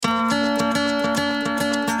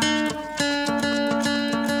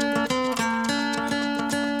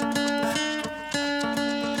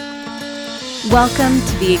Welcome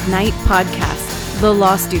to the Ignite Podcast, the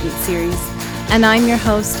Law Student Series, and I'm your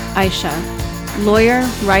host, Aisha, lawyer,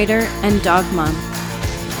 writer, and dog mom.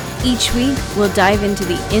 Each week, we'll dive into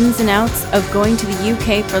the ins and outs of going to the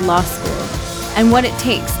UK for law school and what it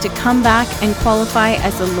takes to come back and qualify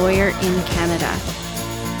as a lawyer in Canada.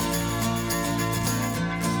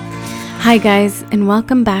 Hi guys, and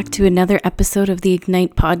welcome back to another episode of the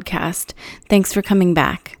Ignite Podcast. Thanks for coming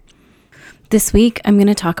back. This week, I'm going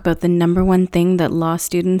to talk about the number one thing that law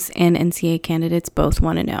students and NCA candidates both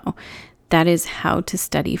want to know. That is how to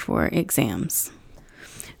study for exams.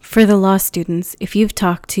 For the law students, if you've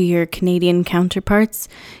talked to your Canadian counterparts,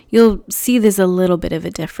 you'll see there's a little bit of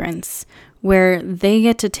a difference, where they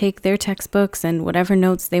get to take their textbooks and whatever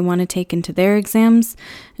notes they want to take into their exams.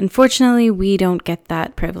 Unfortunately, we don't get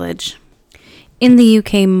that privilege. In the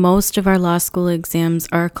UK, most of our law school exams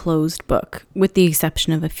are a closed book, with the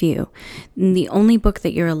exception of a few. And the only book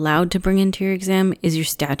that you're allowed to bring into your exam is your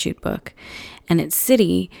statute book. And at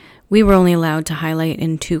City, we were only allowed to highlight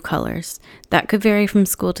in 2 colors. That could vary from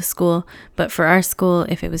school to school, but for our school,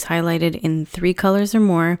 if it was highlighted in 3 colors or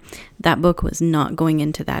more, that book was not going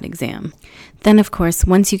into that exam. Then, of course,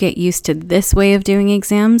 once you get used to this way of doing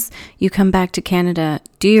exams, you come back to Canada,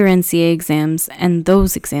 do your NCA exams, and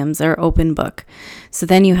those exams are open book. So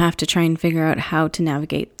then you have to try and figure out how to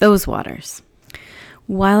navigate those waters.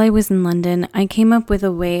 While I was in London, I came up with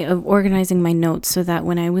a way of organizing my notes so that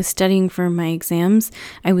when I was studying for my exams,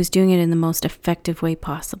 I was doing it in the most effective way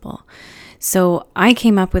possible. So I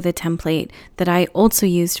came up with a template that I also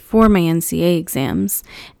used for my NCA exams,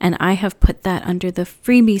 and I have put that under the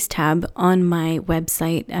freebies tab on my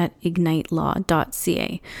website at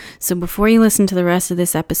ignitelaw.ca. So before you listen to the rest of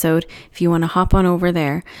this episode, if you want to hop on over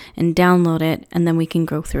there and download it, and then we can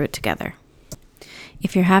go through it together.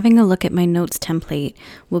 If you're having a look at my notes template,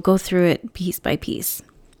 we'll go through it piece by piece.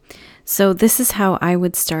 So this is how I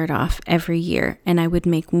would start off every year, and I would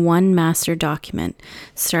make one master document,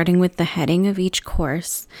 starting with the heading of each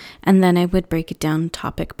course, and then I would break it down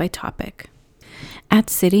topic by topic. At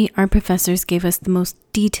City, our professors gave us the most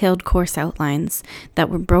detailed course outlines that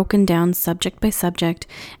were broken down subject by subject,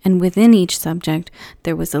 and within each subject,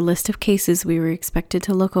 there was a list of cases we were expected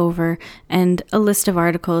to look over and a list of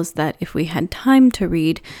articles that, if we had time to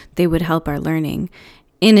read, they would help our learning,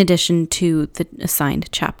 in addition to the assigned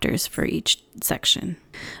chapters for each section.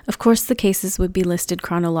 Of course, the cases would be listed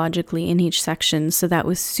chronologically in each section, so that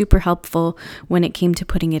was super helpful when it came to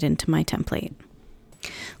putting it into my template.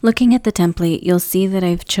 Looking at the template, you'll see that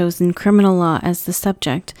I've chosen criminal law as the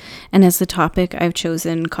subject, and as the topic, I've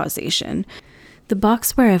chosen causation. The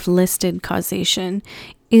box where I've listed causation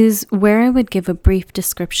is where I would give a brief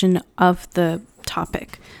description of the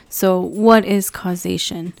topic. So, what is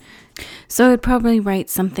causation? So I would probably write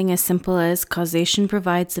something as simple as causation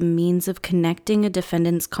provides a means of connecting a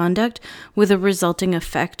defendant's conduct with a resulting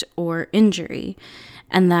effect or injury,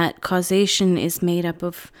 and that causation is made up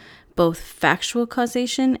of both factual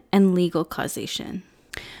causation and legal causation.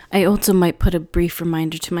 I also might put a brief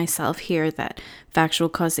reminder to myself here that factual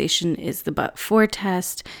causation is the but-for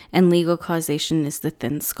test and legal causation is the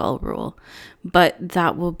thin skull rule, but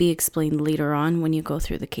that will be explained later on when you go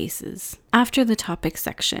through the cases. After the topic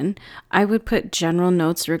section, I would put general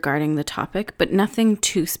notes regarding the topic, but nothing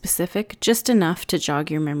too specific, just enough to jog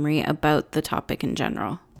your memory about the topic in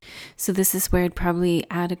general. So this is where I'd probably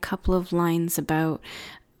add a couple of lines about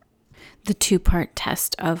the 2-part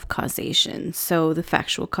test of causation, so the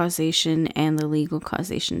factual causation and the legal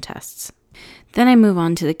causation tests. Then I move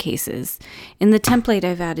on to the cases. In the template,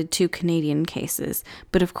 I've added 2 Canadian cases,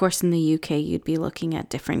 but of course in the UK, you'd be looking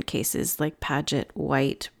at different cases like Paget,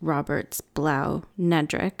 White, Roberts, Blau,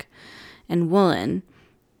 Nedrick, and Woolen.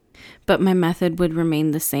 But my method would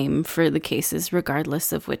remain the same for the cases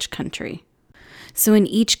regardless of which country. So in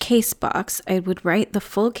each case box, I would write the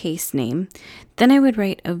full case name, then I would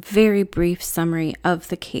write a very brief summary of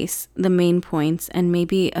the case, the main points, and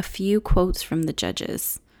maybe a few quotes from the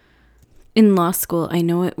judges. In law school, I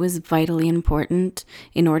know it was vitally important,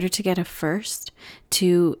 in order to get a first,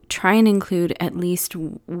 to try and include at least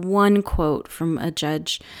one quote from a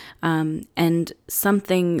judge, and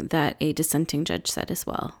something that a dissenting judge said as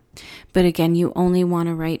well. But again, you only want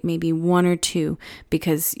to write maybe 1 or 2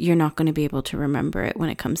 because you're not going to be able to remember it when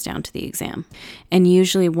it comes down to the exam. And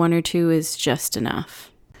usually 1 or 2 is just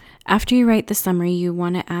enough. After you write the summary, you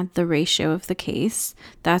want to add the ratio of the case.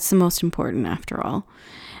 That's the most important after all.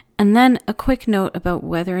 And then a quick note about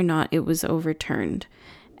whether or not it was overturned.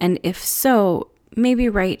 And if so, maybe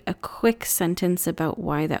write a quick sentence about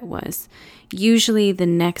why that was. Usually the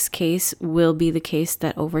next case will be the case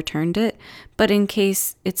that overturned it, but in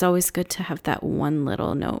case, it's always good to have that one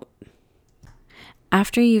little note.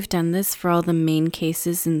 After you've done this for all the main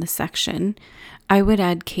cases in the section, I would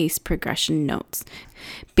add case progression notes,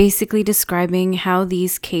 basically describing how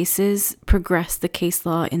these cases progress the case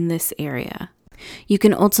law in this area. You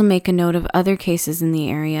can also make a note of other cases in the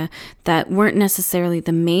area that weren't necessarily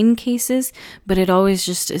the main cases, but it always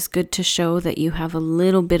just is good to show that you have a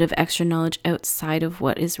little bit of extra knowledge outside of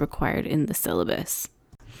what is required in the syllabus.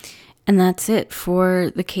 And that's it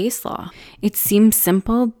for the case law. It seems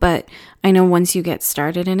simple, but I know once you get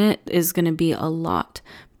started in it is going to be a lot,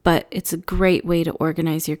 but it's a great way to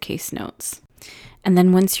organize your case notes. And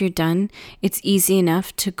then once you're done, it's easy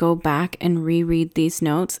enough to go back and reread these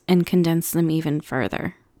notes and condense them even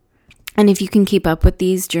further. And if you can keep up with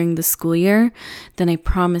these during the school year, then I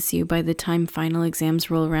promise you by the time final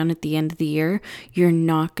exams roll around at the end of the year, you're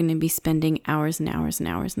not going to be spending hours and hours and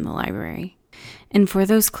hours in the library. And for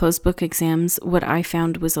those closed book exams, what I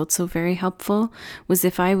found was also very helpful was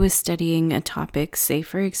if I was studying a topic, say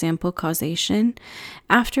for example, causation,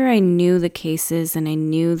 after I knew the cases and I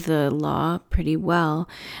knew the law pretty well,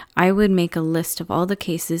 I would make a list of all the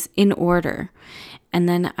cases in order, and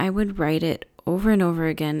then I would write it over and over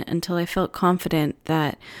again until I felt confident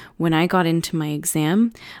that when I got into my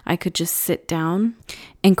exam, I could just sit down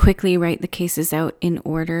and quickly write the cases out in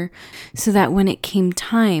order so that when it came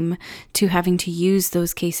time to having to use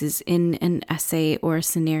those cases in an essay or a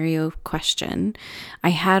scenario question, I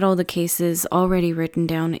had all the cases already written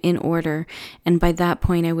down in order, and by that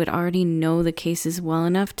point I would already know the cases well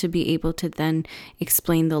enough to be able to then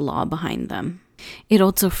explain the law behind them. It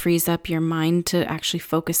also frees up your mind to actually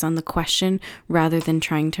focus on the question rather than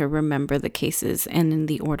trying to remember the cases and in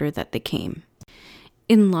the order that they came.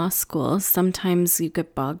 In law school, sometimes you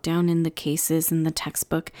get bogged down in the cases in the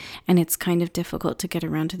textbook, and it's kind of difficult to get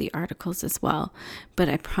around to the articles as well. But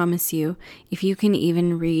I promise you, if you can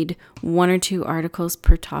even read 1 or 2 articles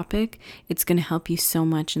per topic, it's going to help you so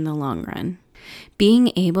much in the long run.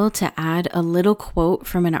 Being able to add a little quote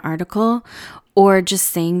from an article, or just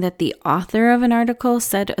saying that the author of an article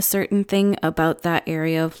said a certain thing about that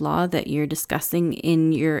area of law that you're discussing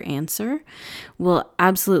in your answer, will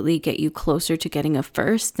absolutely get you closer to getting a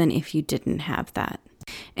first than if you didn't have that.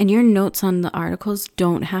 And your notes on the articles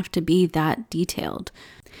don't have to be that detailed.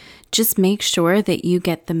 Just make sure that you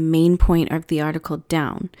get the main point of the article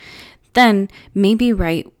down. Then maybe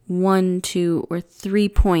write 1, 2, or 3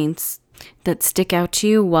 points that stick out to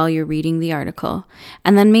you while you're reading the article,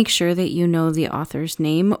 and then make sure that you know the author's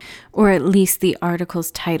name or at least the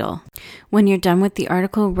article's title. When you're done with the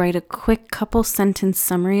article, write a quick couple sentence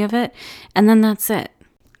summary of it, and then that's it.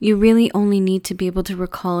 You really only need to be able to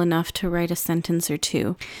recall enough to write a sentence or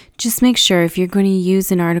 2. Just make sure if you're going to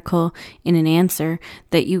use an article in an answer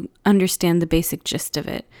that you understand the basic gist of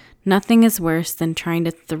it. Nothing is worse than trying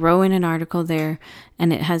to throw in an article there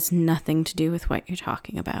and it has nothing to do with what you're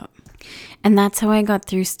talking about. And that's how I got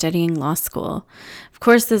through studying law school. Of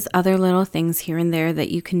course, there's other little things here and there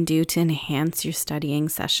that you can do to enhance your studying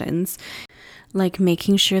sessions, like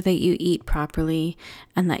making sure that you eat properly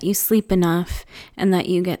and that you sleep enough and that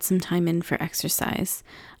you get some time in for exercise.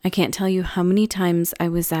 I can't tell you how many times I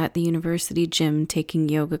was at the university gym taking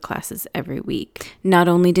yoga classes every week. Not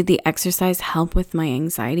only did the exercise help with my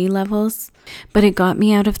anxiety levels, but it got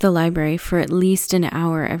me out of the library for at least an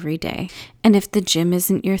hour every day. And if the gym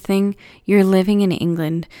isn't your thing, you're living in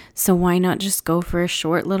England, so why not just go for a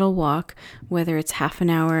short little walk, whether it's half an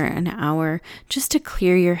hour, just to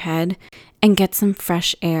clear your head and get some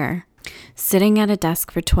fresh air. Sitting at a desk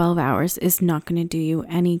for 12 hours is not going to do you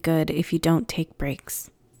any good if you don't take breaks.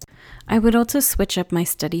 I would also switch up my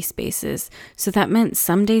study spaces, so that meant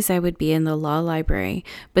some days I would be in the law library,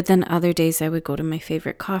 but then other days I would go to my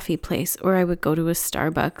favorite coffee place or I would go to a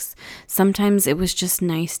Starbucks. Sometimes it was just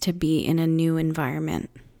nice to be in a new environment.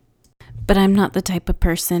 But I'm not the type of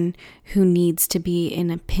person who needs to be in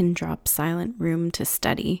a pin drop silent room to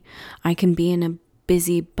study. I can be in a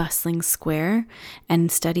busy, bustling square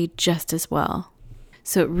and study just as well.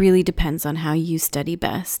 So it really depends on how you study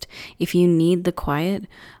best. If you need the quiet,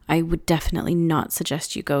 I would definitely not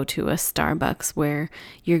suggest you go to a Starbucks where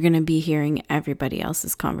you're going to be hearing everybody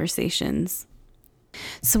else's conversations.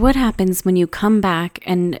 So what happens when you come back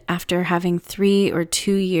and after having 3 or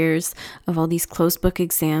 2 years of all these closed book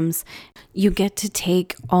exams, you get to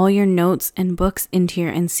take all your notes and books into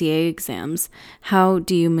your NCA exams? How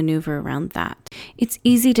do you maneuver around that? It's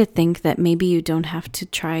easy to think that maybe you don't have to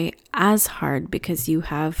try as hard because you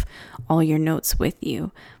have all your notes with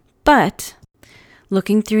you. But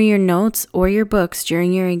looking through your notes or your books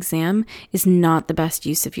during your exam is not the best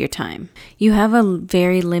use of your time. You have a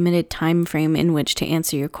very limited time frame in which to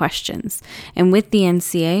answer your questions. And with the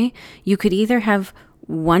NCA, you could either have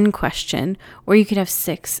one question, or you could have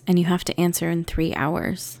 6 and you have to answer in 3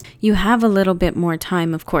 hours. You have a little bit more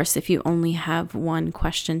time, of course, if you only have one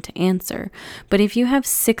question to answer. But if you have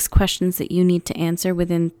 6 questions that you need to answer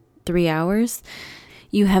within 3 hours,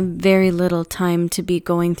 you have very little time to be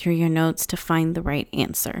going through your notes to find the right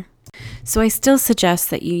answer. So I still suggest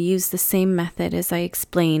that you use the same method as I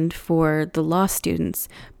explained for the law students,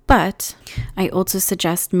 but I also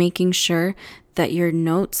suggest making sure that your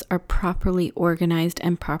notes are properly organized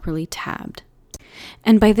and properly tabbed.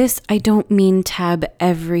 And by this, I don't mean tab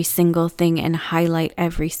every single thing and highlight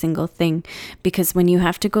every single thing, because when you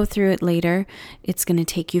have to go through it later, it's going to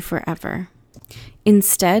take you forever.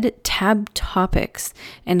 Instead, tab topics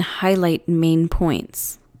and highlight main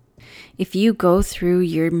points. If you go through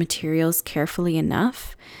your materials carefully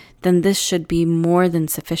enough, then this should be more than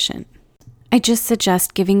sufficient. I just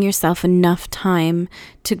suggest giving yourself enough time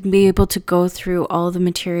to be able to go through all the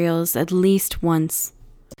materials at least once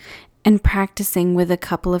and practicing with a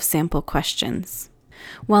couple of sample questions.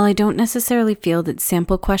 While I don't necessarily feel that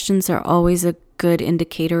sample questions are always a good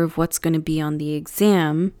indicator of what's going to be on the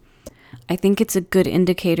exam, I think it's a good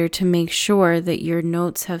indicator to make sure that your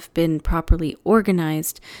notes have been properly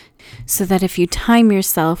organized so that if you time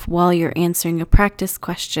yourself while you're answering a practice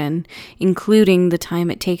question, including the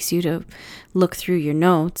time it takes you to look through your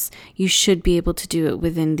notes, you should be able to do it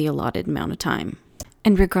within the allotted amount of time.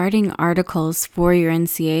 And regarding articles for your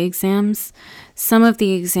NCEA exams, some of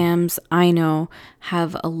the exams I know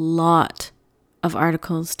have a lot of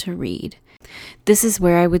articles to read. This is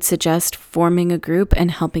where I would suggest forming a group and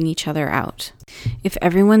helping each other out. If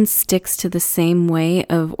everyone sticks to the same way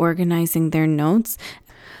of organizing their notes,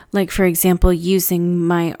 like for example using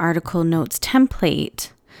my article notes template,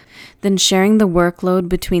 then sharing the workload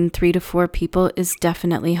between 3 to 4 people is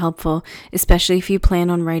definitely helpful, especially if you plan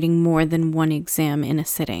on writing more than one exam in a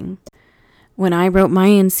sitting. When I wrote my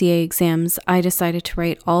NCEA exams, I decided to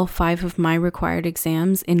write all 5 of my required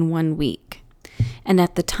exams in 1 week. And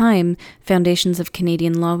at the time, Foundations of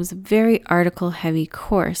Canadian Law was a very article-heavy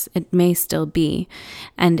course. It may still be.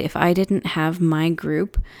 And if I didn't have my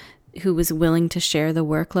group who was willing to share the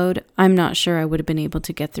workload, I'm not sure I would have been able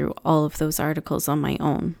to get through all of those articles on my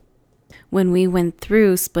own. When we went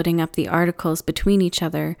through splitting up the articles between each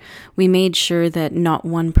other, we made sure that not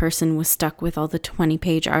one person was stuck with all the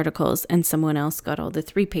 20-page articles and someone else got all the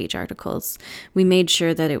 3-page articles. We made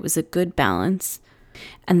sure that it was a good balance,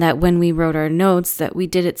 and that when we wrote our notes that we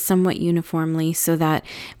did it somewhat uniformly so that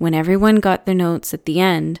when everyone got their notes at the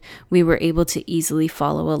end, we were able to easily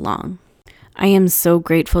follow along. I am so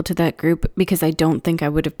grateful to that group because I don't think I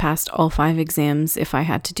would have passed all 5 exams if I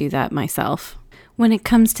had to do that myself. When it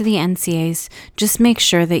comes to the NCEAs, just make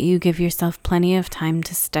sure that you give yourself plenty of time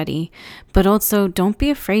to study, but also don't be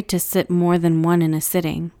afraid to sit more than one in a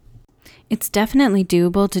sitting. It's definitely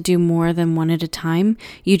doable to do more than one at a time.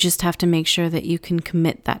 You just have to make sure that you can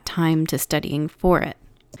commit that time to studying for it.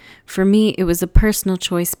 For me, it was a personal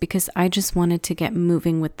choice because I just wanted to get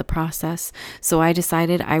moving with the process. So I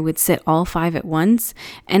decided I would sit all 5 at once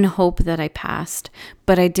and hope that I passed.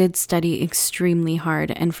 But I did study extremely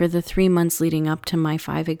hard. And for the 3 months leading up to my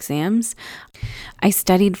 5 exams, I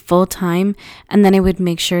studied full time. And then I would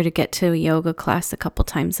make sure to get to a yoga class a couple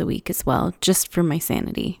times a week as well, just for my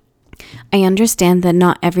sanity. I understand that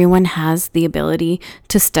not everyone has the ability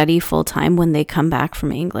to study full-time when they come back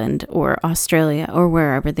from England or Australia or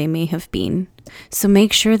wherever they may have been. So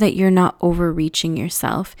make sure that you're not overreaching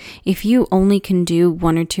yourself. If you only can do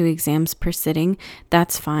 1 or 2 exams per sitting,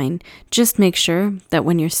 that's fine. Just make sure that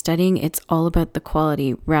when you're studying, it's all about the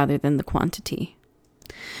quality rather than the quantity.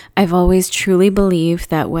 I've always truly believed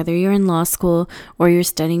that whether you're in law school or you're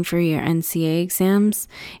studying for your NCEA exams,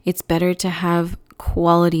 it's better to have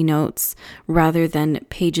quality notes rather than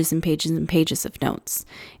pages and pages and pages of notes.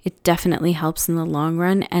 It definitely helps in the long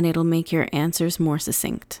run and it'll make your answers more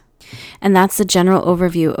succinct. And that's the general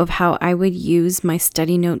overview of how I would use my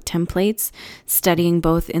study note templates, studying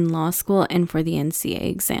both in law school and for the NCEA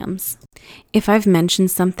exams. If I've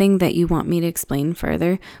mentioned something that you want me to explain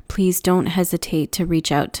further, please don't hesitate to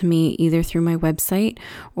reach out to me either through my website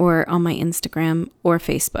or on my Instagram or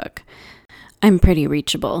Facebook. I'm pretty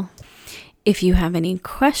reachable. If you have any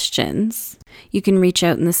questions, you can reach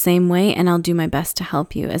out in the same way and I'll do my best to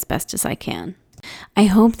help you as best as I can. I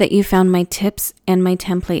hope that you found my tips and my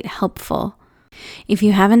template helpful. If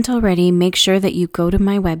you haven't already, make sure that you go to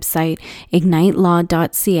my website,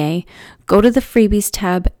 ignitelaw.ca, go to the freebies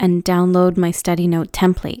tab and download my study note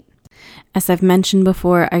template. As I've mentioned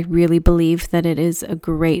before, I really believe that it is a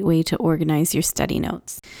great way to organize your study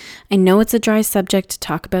notes. I know it's a dry subject to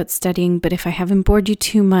talk about studying, but if I haven't bored you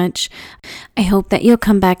too much, I hope that you'll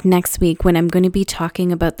come back next week when I'm going to be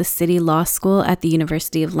talking about the City Law School at the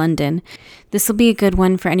University of London. This will be a good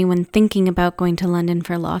one for anyone thinking about going to London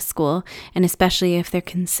for law school, and especially if they're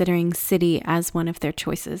considering City as one of their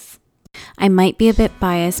choices. I might be a bit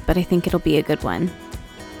biased, but I think it'll be a good one.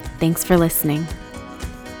 Thanks for listening.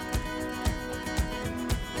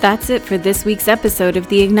 That's it for this week's episode of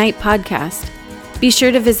the Ignite podcast. Be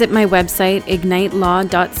sure to visit my website,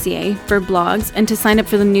 ignitelaw.ca, for blogs and to sign up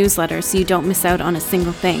for the newsletter so you don't miss out on a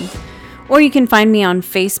single thing. Or you can find me on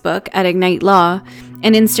Facebook at Ignite Law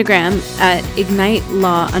and Instagram at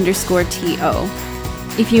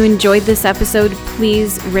ignitelaw_TO. If you enjoyed this episode,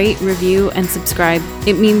 please rate, review, and subscribe.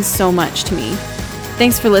 It means so much to me.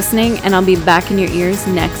 Thanks for listening, and I'll be back in your ears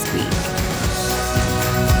next week.